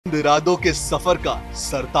इरादों के सफर का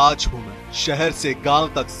सरताज हूँ मैं, शहर से गांव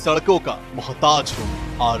तक सड़कों का मोहताज हूँ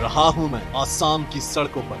मैं। आ रहा हूँ मैं आसाम की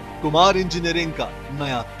सड़कों पर, कुमार इंजीनियरिंग का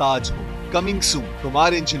नया ताज हूँ। Coming soon,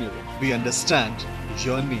 Kumar engineering, we understand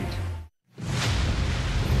your need.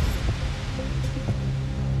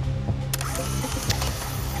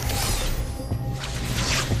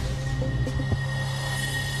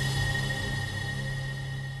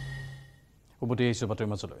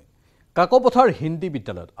 Kakopathar Hindi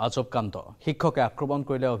বিদ্যালয়ত আজব কাণ্ড, শিক্ষকে আক্ৰমণ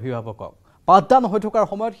কৰিলে অভিভাৱকক। পাঠদান হৈ থকাৰ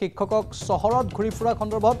সময়ত শিক্ষকক চহৰত ঘূৰি ফুৰা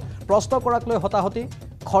সন্দৰ্ভত প্ৰশ্ন কৰাক লৈ হতাহতি।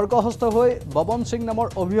 খৰ্গহস্ত হৈ ববন সিং নামৰ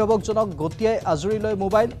অভিভাৱকজনক গতিয়াই আজৰি লৈ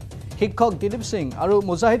মোবাইল। শিক্ষক দিলীপ সিং আৰু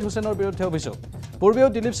মুজাহিদ হুছেইনৰ বিৰুদ্ধে অভিযোগ। পূৰ্বেও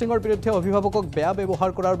দিলীপ সিঙৰ বিৰুদ্ধে অভিভাৱকক বেয়া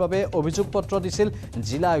ব্যৱহাৰ কৰাৰ বাবে অভিযোগ পত্ৰ দিছিল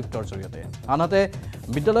জিলা আয়ুক্তৰ জৰিয়তে। আনহাতে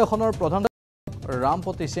বিদ্যালয়খনৰ প্ৰধান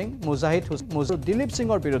ৰামপতি সিং, মুজাহিদ দিলীপ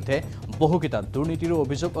সিঙৰ বিৰুদ্ধে বহুকেইটা দুৰ্নীতিৰো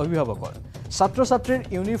অভিযোগ অভিভাৱকৰ। ছাত্ৰ ছাত্ৰীৰ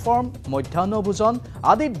ইউনিফৰ্ম, মধ্যাহ্ন ভোজন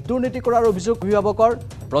আদিত দুৰ্নীতি কৰাৰ অভিযোগ অভিভাৱকৰ।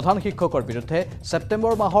 প্ৰধান শিক্ষকৰ বিৰুদ্ধে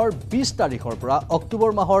ছেপ্টেম্বৰ মাহৰ 20 তাৰিখৰ পৰা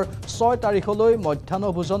অক্টোবৰ মাহৰ 6 তাৰিখলৈ মধ্যাহ্ন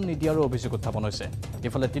ভোজন নিদিয়াৰো অভিযোগ উত্থাপন হৈছে।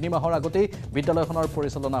 ইফালে 3 মাহৰ আগতেই বিদ্যালয়খনৰ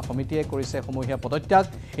পৰিচালনা সমিতিয়ে কৰিছে সমূহীয়া পদত্যাগ।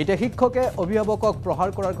 এতিয়া শিক্ষকে অভিভাৱকক প্ৰহাৰ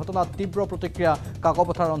কৰাৰ ঘটনাত তীব্ৰ প্ৰতিক্ৰিয়া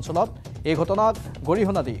কাকপথাৰ অঞ্চলত। এই ঘটনাক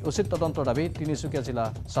গৰিহণা দি উচিত তদন্তৰ দাবী তিনিচুকীয়া জিলা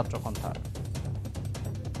ছাত্ৰ সন্থাৰ।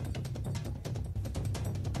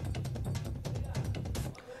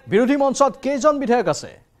 বিৰোধী মঞ্চত কেইজন বিধায়ক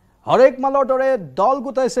আছে? হৰেক মালৰ দৰে দল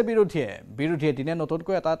গোটাইছে বিৰোধীয়ে দিনে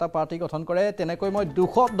নতুনকৈ এটা পাৰ্টি গঠন কৰে। তেনেকৈ মই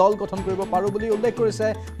 200 দল গঠন কৰিব পাৰোঁ বুলি উল্লেখ কৰিছে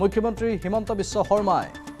মুখ্যমন্ত্ৰী হিমন্ত বিশ্ব শৰ্মাই।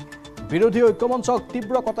 বিৰোধী ঐক্যমঞ্চক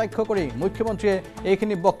তীব্ৰ কটাক্ষ কৰি মুখ্যমন্ত্ৰীয়ে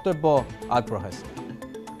এইখিনি বক্তব্য আগবঢ়াইছে।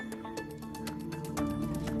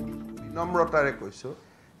 নম্ৰতাৰে কৈছোঁ,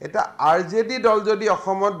 এটা আৰজেডি দল যদি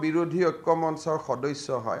অসমত বিৰোধী ঐক্যমঞ্চৰ সদস্য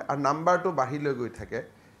হয় আৰু নাম্বাৰটো বাঢ়ি লৈ গৈ থাকে,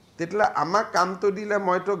 তেতিয়াহ'লে আমাক কামটো দিলে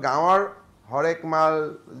মইতো গাঁৱৰ হৰেক মাল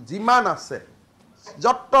যিমান আছে,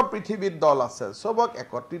 যত পৃথিৱীত দল আছে, চবক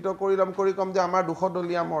একত্ৰিত কৰি ল'ম, কৰি ক'ম যে আমাৰ 200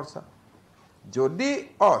 দলীয়া মৰ্চা। যদি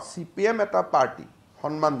CPM এটা পাৰ্টি,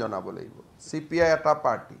 সন্মান জনাব লাগিব। CPI এটা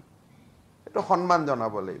পাৰ্টি, এইটো সন্মান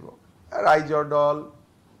জনাব লাগিব। ৰাইজৰ দল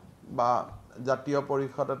বা জাতীয়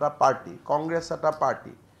পৰিষদ এটা পাৰ্টি, কংগ্ৰেছ এটা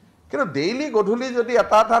পাৰ্টি। কিন্তু ডেইলি গধূলি যদি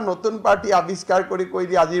এটা নতুন পাৰ্টি আৱিষ্কাৰ কৰি কৈ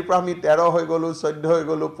দিয়ে আজিৰ পৰা আমি 13 হৈ গ'লোঁ, 14 হৈ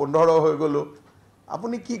গ'লোঁ, 15 হৈ গ'লোঁ,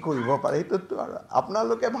 আপুনি কি কৰিব পাৰে? সেইটোতো আৰু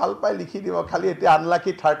আপোনালোকে ভাল পাই লিখি দিব, খালি এতিয়া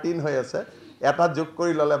আনলাকি 13 হৈ আছে, এটা যোগ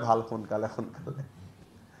কৰি ল'লে ভাল সোনকালে।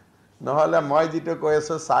 নহ'লে মই যিটো কৈ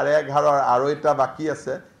আছোঁ 11:30 আৰু এটা বাকী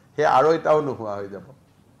আছে, সেই আৰু এটাও নোহোৱা হৈ যাব।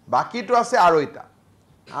 বাকীটো আছে আৰু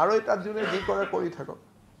এটা যোনে যি কৰে কৰি থাকক।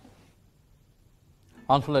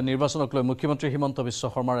 আনফালে নিৰ্বাচনক লৈ মুখ্যমন্ত্ৰী হিমন্ত বিশ্ব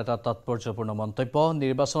শৰ্মাৰ এটা তাৎপৰ্যপূৰ্ণ মন্তব্য।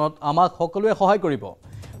 নিৰ্বাচনত আমাক সকলোৱে সহায় কৰিব।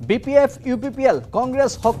 BPF, UPPL,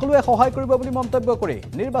 কংগ্ৰেছ সকলোৱে সহায় কৰিব বুলি মন্তব্য কৰি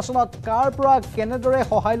নিৰ্বাচনত কাৰ পৰা কেনেদৰে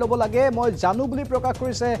সহায় ল'ব লাগে মই জানো বুলি প্ৰকাশ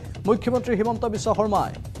কৰিছে মুখ্যমন্ত্ৰী হিমন্ত বিশ্ব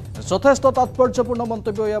শৰ্মাই। যথেষ্ট তাৎপৰ্যপূৰ্ণ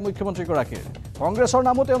মন্তব্য এয়া মুখ্যমন্ত্ৰীগৰাকীৰ। কংগ্ৰেছৰ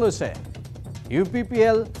নামো তেওঁ লৈছে।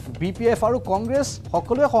 UPPL, BPF আৰু কংগ্ৰেছ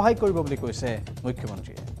সকলোৱে সহায় কৰিব বুলি কৈছে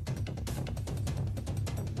মুখ্যমন্ত্ৰীয়ে।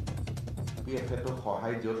 এটো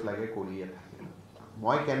সহায় য'ত লাগে কৰিয়ে থাকে।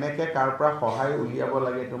 মই কেনেকৈ কাৰ পৰা সহায় উলিয়াব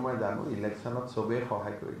লাগে এইটো মই জানো। ইলেকশ্যনত চবেই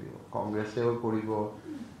সহায় কৰি দিব, কংগ্ৰেছেও কৰিব,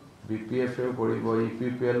 BPFও কৰিব,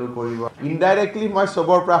 UPPLও কৰিব। ইনডাইৰেক্টলি মই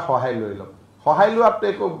চবৰ পৰা সহায় লৈ ল'ম। সহায় লোৱাটো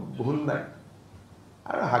একো ভুল নাই।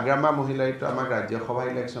 আৰু হাগ্ৰামা মহিলাইতো আমাক ৰাজ্যসভা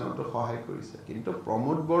ইলেকশ্যনতো সহায় কৰিছে। কিন্তু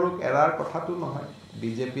প্ৰমোদ বড়োক এৰাৰ কথাটো নহয়,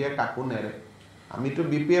 BJPয়ে কাকো নেৰে। আমিতো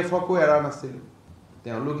BPFকো এৰা নাছিলোঁ,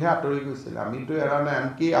 তেওঁলোকহে আঁতৰি গৈছিল, আমিতো এৰা নাই।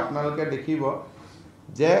 আনকি আপোনালোকে দেখিব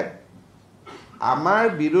যে আমাৰ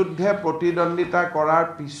বিৰুদ্ধে প্ৰতিদ্বন্দ্বিতা কৰাৰ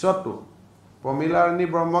পিছতো প্ৰমীলাৰাণী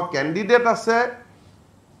ব্ৰহ্ম কেণ্ডিডেট আছে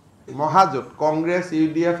মহাজোঁট, কংগ্ৰেছ,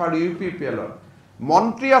 UDF আৰু UPPLৰ।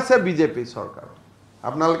 মন্ত্ৰী আছে BJP চৰকাৰ।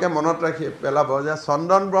 আপোনালোকে মনত ৰাখি পেলাব যে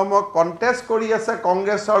চন্দন ব্ৰহ্ম কণ্টেষ্ট কৰি আছে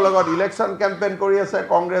কংগ্ৰেছৰ লগত, ইলেকশ্যন কেম্পেইন কৰি আছে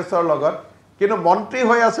কংগ্ৰেছৰ লগত, কিন্তু মন্ত্ৰী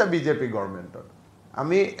হৈ আছে BJP গভৰ্ণমেণ্টত।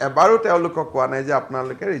 আমি এবাৰো তেওঁলোকক কোৱা নাই যে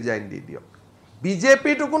আপোনালোকে ৰিজাইন দি দিয়ক।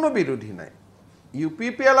 BJPটো কোনো বিৰোধী নাই,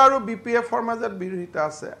 UPPL আৰু BPFৰ মাজত বিৰোধিতা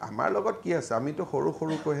আছে। আমাৰ লগত কি আছে? আমিতো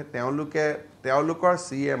সৰুকৈহে, তেওঁলোকৰ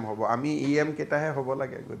CM হ'ব, আমি EM কেইটাহে হ'ব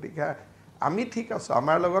লাগে। গতিকে আমি ঠিক আছোঁ,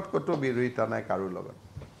 আমাৰ লগত ক'তো বিৰোধিতা নাই কাৰো লগত।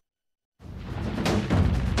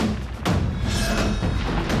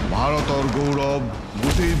 ভাৰতৰ গৌৰৱ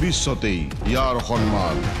গোটেই বিশ্বতেই ইয়াৰ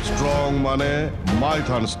সন্মান। ষ্ট্ৰং মানে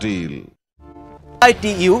মাইথান ষ্টীল।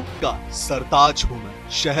 ITU का सरताज हूँ मैं,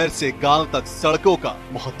 शहर से गांव तक सड़कों का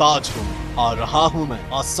मोहताज हूँ। आ रहा हूँ मैं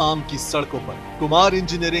आसाम की सड़कों पर, कुमार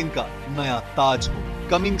इंजीनियरिंग का नया ताज हूँ।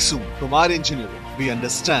 Coming soon, Kumar engineering, we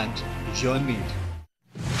understand your need.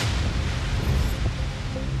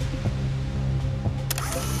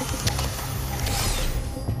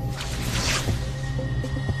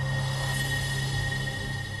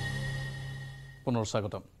 পুনৰ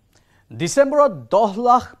স্বাগতম ডিসেম্বৰত 10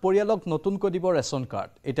 লাখ পৰিয়ালক নতুনকৈ দিব ৰেশন কাৰ্ড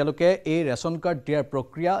এতিয়ালৈকে এই ৰেশন কাৰ্ড দিয়াৰ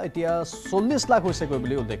প্ৰক্ৰিয়া এতিয়া 40 লাখ হৈছে কৈ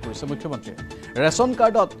বুলি উল্লেখ কৰিছে মুখ্যমন্ত্ৰী ৰেশন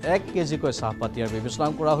কাৰ্ডত 1 কেজিকৈ চাহপাত দিয়াৰ ব্যৱস্থা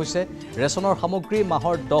কৰা হৈছে ৰেশনৰ সামগ্ৰী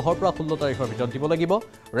মাহৰ 10 পৰা 16 তাৰিখৰ ভিতৰত দিব লাগিব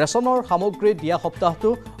ৰেশনৰ সামগ্ৰী দিয়া সপ্তাহটো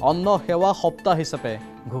অন্ন সেৱা সপ্তাহ হিচাপে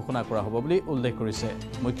ঘোষণা কৰা হ'ব বুলি উল্লেখ কৰিছে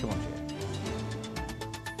মুখ্যমন্ত্ৰীয়ে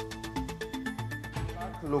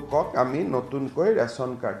লোকক আমি নতুনকৈ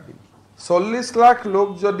ৰেশন কাৰ্ড দিম 40 লাখ লোক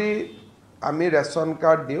যদি আমি ৰেশন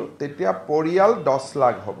কাৰ্ড দিওঁ তেতিয়া পৰিয়াল 10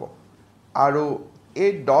 লাখ হ'ব আৰু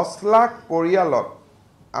এই 10 লাখ পৰিয়ালক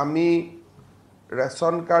আমি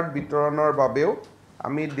ৰেশন কাৰ্ড বিতৰণৰ বাবেও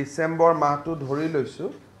আমি ডিসেম্বৰ মাহটো ধৰি লৈছো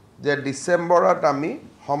যে ডিসেম্বৰত আমি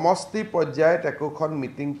সমষ্টি পৰ্যায়ত একোখন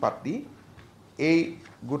মিটিং পাতি এই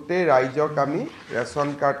গোটেই ৰাইজক আমি ৰেশন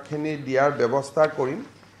কাৰ্ডখিনি দিয়াৰ ব্যৱস্থা কৰিম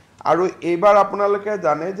আৰু এইবাৰ আপোনালোকে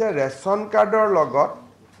জানে যে ৰেশন কাৰ্ডৰ লগত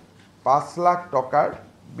 5 লাখ টকাৰ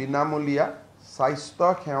বিনামূলীয়া স্বাস্থ্য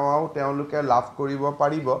সেৱাও তেওঁলোকে লাভ কৰিব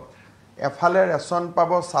পাৰিব এফালে ৰেশন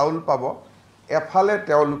পাব চাউল পাব এফালে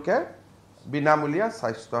তেওঁলোকে বিনামূলীয়া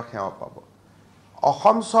স্বাস্থ্য সেৱা পাব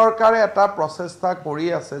অসম চৰকাৰে এটা প্ৰচেষ্টা কৰি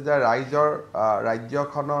আছে যে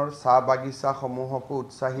ৰাজ্যখনৰ চাহ বাগিচাসমূহকো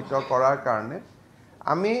উৎসাহিত কৰাৰ কাৰণে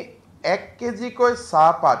আমি 1 কেজিকৈ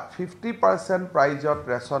চাহপাত 50% প্ৰাইজত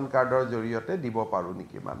ৰেশন কাৰ্ডৰ জৰিয়তে দিব পাৰোঁ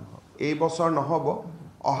নেকি মানুহক এই বছৰ নহ'ব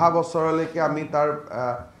অহা বছৰলৈকে আমি তাৰ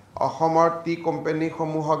অসমৰ টি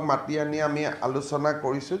কোম্পানীসমূহক মাতি আনি আমি আলোচনা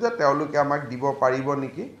কৰিছোঁ যে তেওঁলোকে আমাক দিব পাৰিব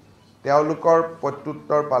নেকি তেওঁলোকৰ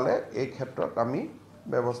প্ৰত্যুত্তৰ পালে এই ক্ষেত্ৰত আমি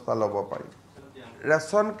ব্যৱস্থা ল'ব পাৰিম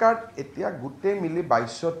ৰেশন কাৰ্ড এতিয়া গোটেই মিলি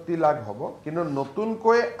 62 লাখ হ'ব কিন্তু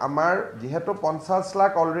নতুনকৈ আমাৰ যেহেতু 50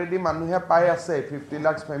 লাখ অলৰেডি মানুহে পাই আছে 50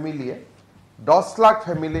 লাখ ফেমিলিয়ে 10 লাখ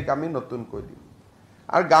ফেমিলিক আমি নতুনকৈ দিম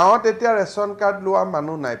আৰু গাঁৱত এতিয়া ৰেশন কাৰ্ড লোৱা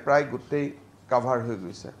মানুহ নাই প্ৰায় গোটেই কভাৰ হৈ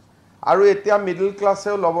গৈছে আৰু এতিয়া মিডল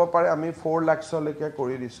ক্লাছেও ল'ব পাৰে আমি 4 লাখলৈকে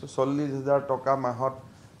কৰি দিছোঁ 40,000 টকা মাহত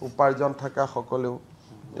উপাৰ্জন থকা সকলেও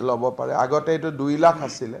ল'ব পাৰে আগতে এইটো 2 লাখ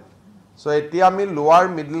আছিলে সো এতিয়া আমি লোৱাৰ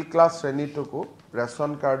মিডল ক্লাছ শ্ৰেণীটোকো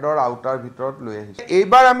ৰেশন কাৰ্ডৰ আউটাৰ ভিতৰত লৈ আহিছোঁ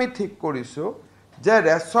এইবাৰ আমি ঠিক কৰিছোঁ যে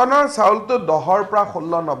ৰেশনৰ চাউলটো 10 পৰা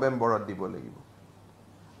 16 নৱেম্বৰত দিব লাগিব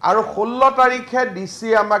আৰু 16 তাৰিখে ডিসি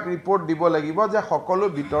আমাক ৰিপৰ্ট দিব লাগিব যে সকলো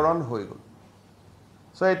বিতৰণ হৈ গ'ল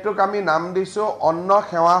সো এটোক আমি নাম দিছো অন্ন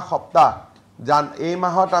সেৱা সপ্তাহ এই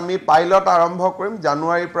মাহত আমি পাইলট আৰম্ভ কৰিম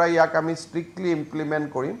জানুৱাৰীৰ পৰা ইয়াক আমি স্ট্ৰিক্টলি ইমপ্লিমেন্ট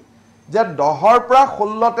কৰিম যে 10 পৰা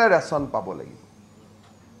 16 তে ৰেশন পাব লাগিব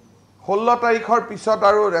 16 তাৰিখৰ পিছত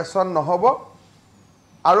আৰু ৰেশন নহব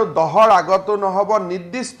আৰু 10ৰ আগতো নহব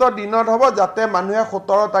নিৰ্দিষ্ট দিনত হ'ব যাতে মানুহে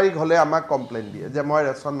 17 তাৰিখ হলে আমাক কমপ্লেইন দিয়ে যে মই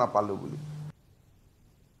ৰেশন নাপালো বুলি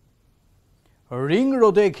ৰিং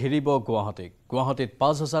ৰোডে ঘেৰিব গুৱাহাটীত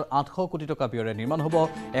 5,800 কোটি টকা ব্যয়েৰে নিৰ্মাণ হ'ব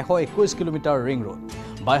 121 কিলোমিটাৰ ৰিং ৰোড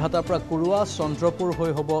বাইহাটাৰ পৰা কুৰুৱা চন্দ্ৰপুৰ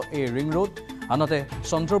হৈ হ'ব এই ৰিং ৰোড আনহাতে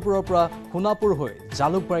চন্দ্ৰপুৰৰ পৰা সোণাপুৰ হৈ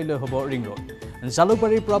জালুকবাৰীলৈ হ'ব ৰিং ৰোড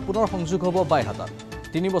জালুকবাৰীৰ পৰা পুনৰ সংযোগ হ'ব বাইহাটাত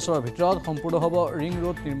 3 বছৰৰ ভিতৰত সম্পূৰ্ণ হ'ব ৰিং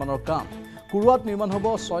ৰোড নিৰ্মাণৰ কাম কুৰুৱাত নিৰ্মাণ হ'ব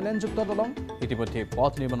 6 লেনযুক্ত দলং ইতিমধ্যে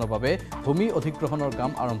পথ নিৰ্মাণৰ বাবে ভূমি অধিগ্ৰহণৰ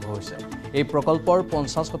কাম আৰম্ভ হৈছে এই প্ৰকল্পৰ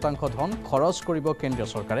 50% ধন খৰচ কৰিব কেন্দ্ৰীয়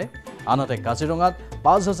চৰকাৰে আনহাতে কাজিৰঙাত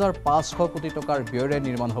 5,500 কোটি টকাৰ ব্যয়েৰে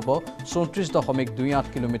নিৰ্মাণ হ'ব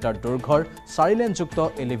 34.28 কিলোমিটাৰ দৈৰ্ঘ্যৰ 4 লেনযুক্ত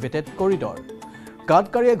এলিভেটেড কৰিডৰ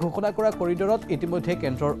গাডকাৰীয়ে ঘোষণা কৰা কৰিডৰত ইতিমধ্যে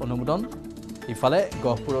কেন্দ্ৰৰ অনুমোদন ইফালে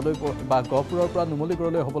গহপুৰৰ পৰা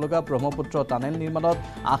নুমলীগড়লৈ হ'ব লগা ব্ৰহ্মপুত্ৰ টানেল নিৰ্মাণত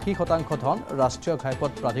 80% ধন ৰাষ্ট্ৰীয়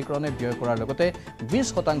ঘাইপথ প্ৰাধিকৰণে ব্যয় কৰাৰ লগতে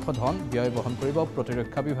 20% ধন ব্যয় বহন কৰিব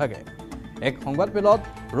প্ৰতিৰক্ষা বিভাগে এক সংবাদমেলত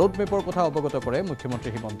ৰোড মেপৰ কথা অৱগত কৰে মুখ্যমন্ত্ৰী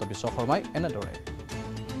হিমন্ত বিশ্ব শৰ্মাই এনেদৰে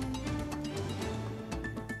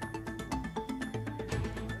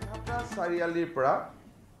চাৰিআলিৰ পৰা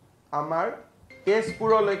আমাৰ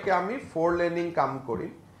কেশপুৰলৈকে আমি 4 লেনিং কাম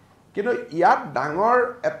কৰিম কিন্তু ইয়াত ডাঙৰ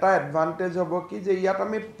এটা এডভান্টেজ হ'ব কি যে ইয়াত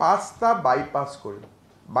আমি 5টা বাইপাছ কৰিম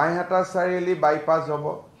বাইহাটা চাৰিআলি বাইপাছ হ'ব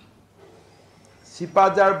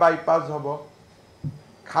চিপাজাৰ বাইপাছ হ'ব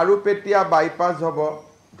খাৰুপেটিয়া বাইপাছ হ'ব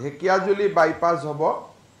ঢেকিয়াজুলি বাইপাছ হ'ব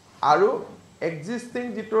আৰু এক্সিস্টিং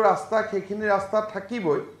যিটো ৰাস্তা সেইখিনি ৰাস্তা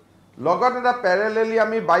থাকিবই লগত এটা প্যাৰেলেলি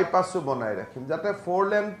আমি বাইপাছো বনাই ৰাখিম যাতে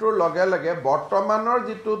 4 লেনটোৰ লগে লগে বৰ্তমানৰ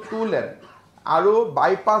যিটো 2 লেন আৰু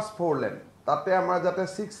বাইপাছ 4 লেন তাতে আমাৰ যাতে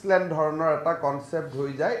 6 লেন ধৰণৰ এটা কনসেপ্ট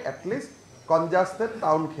হৈ যায় এটলিষ্ট কনজাস্টেড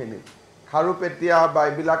টাউনখিনি খাৰুপেটিয়া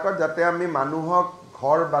বাইবিলাকত যাতে আমি মানুহক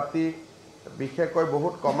ঘৰ বাতি বিশেষকৈ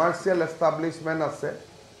বহুত কমাৰ্চিয়েল এষ্টাব্লিশমেন্ট আছে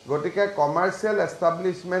গতিকে কমাৰ্চিয়েল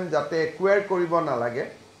এষ্টাব্লিশমেন্ট যাতে একুয়াৰ কৰিব নালাগে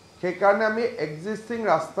সেই কাৰণে আমি এক্সিস্টিং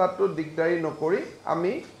ৰাস্তাটো দিগদাৰি নকৰি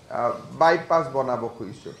আমি বাইপাছ বনাব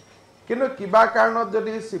খুজিছোঁ কিন্তু কিবা কাৰণত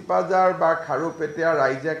যদি চিপাজাৰ বা খাৰুপেটীয়া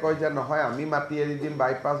ৰাইজে কয় যে নহয় আমি মাটি এৰি দিম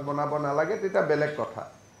বাইপাছ বনাব নালাগে তেতিয়া বেলেগ কথা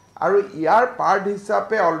আৰু ইয়াৰ পাৰ্ট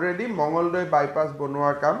হিচাপে অলৰেডি মঙ্গলদৈ বাইপাছ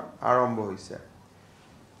বনোৱাৰ কাম আৰম্ভ হৈছে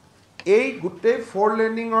এই গোটেই 4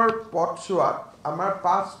 লেনিঙৰ পথছোৱাত আমাৰ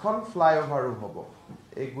 5খন ফ্লাইঅভাৰো হ'ব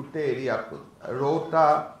এই গোটেই এৰিয়াটো ৰৌতা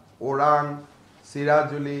ওৰাং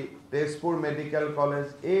চিৰাজুলি তেজপুৰ মেডিকেল কলেজ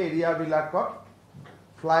এই এৰিয়াবিলাকত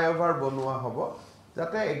ফ্লাইঅভাৰ বনোৱা হ'ব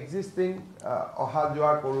যাতে এক্সিষ্টিং অহা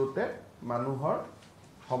যোৱা কৰোঁতে মানুহৰ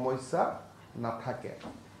সমস্যা নাথাকে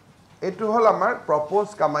এইটো হ'ল আমাৰ প্ৰপ'জ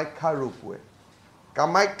কামাখ্যা ৰূপৱে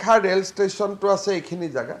কামাখ্যা ৰেল ষ্টেচনটো আছে এইখিনি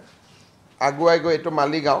জাগা আগুৱাই গৈ এইটো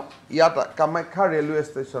মালিগাঁও ইয়াত কামাখ্যা ৰেলৱে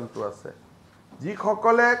ষ্টেচনটো আছে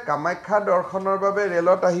যিসকলে কামাখ্যা দৰ্শনৰ বাবে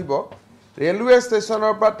ৰেলত আহিব ৰেলৱে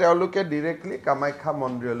ষ্টেচনৰ পৰা তেওঁলোকে ডাইৰেক্টলি কামাখ্যা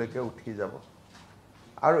মন্দিৰলৈকে উঠি যাব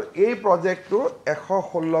আৰু এই প্ৰজেক্টটো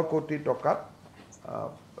 116 কোটি টকাত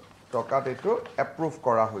এইটো এপ্ৰুভ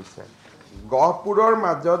কৰা হৈছে গহপুৰৰ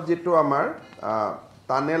মাজত যিটো আমাৰ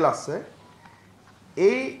টানেল আছে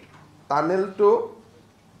এই টানেলটো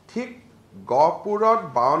ঠিক গহপুৰত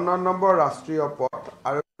 52 নম্বৰ ৰাষ্ট্ৰীয় পথ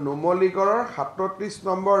আৰু নুমলীগড়ৰ 37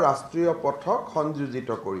 নম্বৰ ৰাষ্ট্ৰীয় পথক সংযোজিত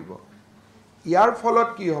কৰিব ইয়াৰ ফলত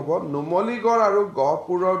কি হ'ব নুমলীগড় আৰু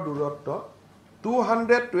গহপুৰৰ দূৰত্ব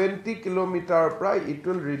 220 কিলোমিটাৰৰ পৰা it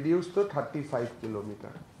will reduce two 35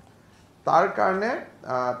 kilometre তাৰ কাৰণে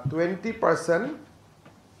 20%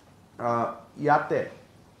 ইয়াতে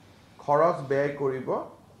খৰচ ব্যয় কৰিব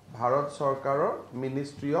ভাৰত চৰকাৰৰ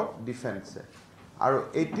মিনিষ্ট্ৰী অফ ডিফেন্সে আৰু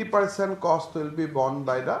 80% কষ্ট will be born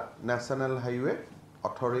by the national highway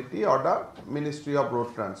authority or the ministry of road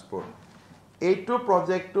transport এইটো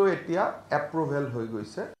প্ৰজেক্টটো এতিয়া এপ্ৰুভেল হৈ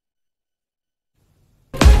গৈছে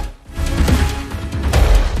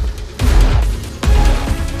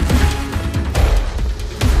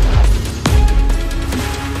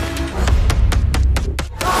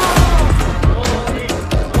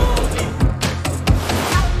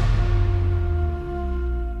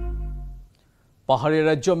পাহাৰীয়া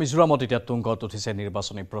ৰাজ্য মিজোৰামত এতিয়া তুংগত উঠিছে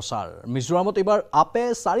নিৰ্বাচনী প্ৰচাৰ মিজোৰামত এবাৰ আপে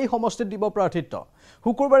 4 সমষ্টিত দিব প্ৰাৰ্থিত্ব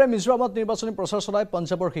শুকুৰবাৰে মিজোৰামত নিৰ্বাচনী প্ৰচাৰ চলাই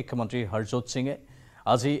পঞ্জাবৰ শিক্ষামন্ত্ৰী হৰজোত সিঙে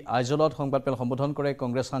আজি আইজলত সংবাদমেল সম্বোধন কৰে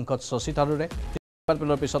কংগ্ৰেছ সাংসদ শশী থাৰুৰে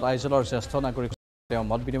সংবাদমেলৰ পিছত আইজলৰ জ্যেষ্ঠ নাগৰিক তেওঁ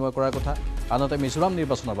মত বিনিময় কৰাৰ কথা আনহাতে মিজোৰাম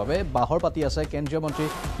নিৰ্বাচনৰ বাবে বাহৰ পাতি আছে কেন্দ্ৰীয় মন্ত্ৰী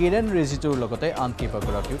কিৰেণ ৰিজিজুৰ লগতে আন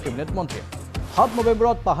কেইবাগৰাকীও কেবিনেট মন্ত্ৰী 7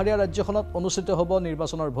 নৱেম্বৰত পাহাৰীয়া ৰাজ্যখনত অনুষ্ঠিত হ'ব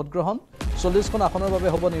নিৰ্বাচনৰ ভোটগ্ৰহণ 40খন আসনৰ বাবে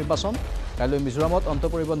হ'ব নিৰ্বাচন কাইলৈ মিজোৰামত অন্ত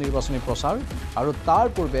পৰিব নিৰ্বাচনী প্ৰচাৰ আৰু তাৰ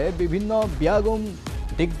পূৰ্বে বিভিন্ন বিয়াগুম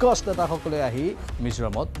দিগ্গজ নেতাসকলে আহি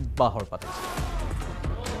মিজোৰামত বাহৰ পাতিছে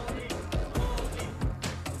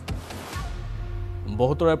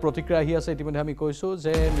বহুতৰে প্ৰতিক্ৰিয়া আহি আছে ইতিমধ্যে আমি কৈছো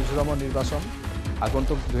যে মিজোৰামৰ নিৰ্বাচন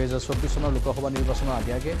আগন্তুক 2024 চনৰ লোকসভা নিৰ্বাচনৰ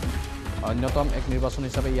আগে অন্যতম এক নিৰ্বাচন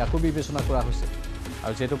হিচাপে ইয়াকো বিবেচনা কৰা হৈছে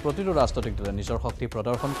আৰু যেটো প্ৰতিটো ৰাজনৈতিক দলে নিজৰ শক্তি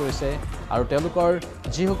প্ৰদৰ্শন কৰিছে আৰু তেওঁলোকৰ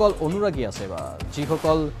যিসকল অনুৰাগী আছে বা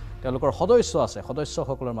যিসকল তেওঁলোকৰ সদস্য আছে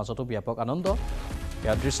সদস্যসকলৰ মাজতো ব্যাপক আনন্দ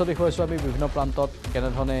ইয়াৰ দৃশ্য দেখুৱাইছো আমি বিভিন্ন প্ৰান্তত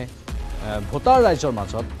কেনেধৰণে ভোটাৰ ৰাইজৰ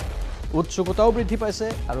মাজত উৎসুকতাও বৃদ্ধি পাইছে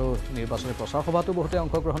আৰু নিৰ্বাচনী প্ৰচাৰ সভাতো বহুতে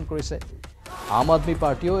অংশগ্ৰহণ কৰিছে আম আদমি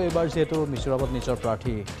পাৰ্টিও এবাৰ যেটো মিজোৰামত নিজৰ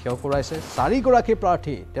প্ৰাৰ্থী থিয় কৰাইছে 4 গৰাকী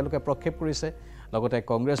প্ৰাৰ্থী তেওঁলোকে প্ৰক্ষেপ কৰিছে লগতে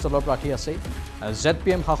কংগ্ৰেছ দলৰ প্ৰাৰ্থী আছে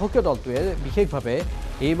জেডপিএম শাসকীয় দলটোৱে বিশেষভাৱে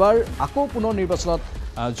এইবাৰ আকৌ পুনৰ নিৰ্বাচনত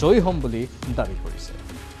জয়ী হ'ম বুলি দাবী কৰিছে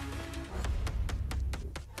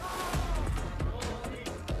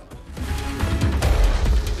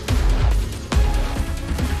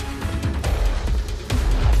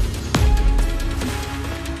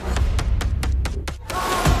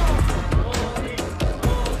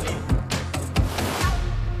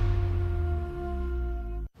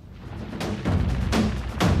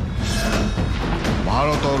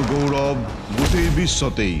ভাৰতৰ গৌৰৱ গোটেই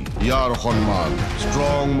বিশ্বতেই ইয়াৰ সন্মান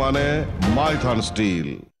ষ্ট্ৰং মানে মাইথান ষ্টীল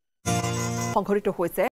সংঘটিত হৈছে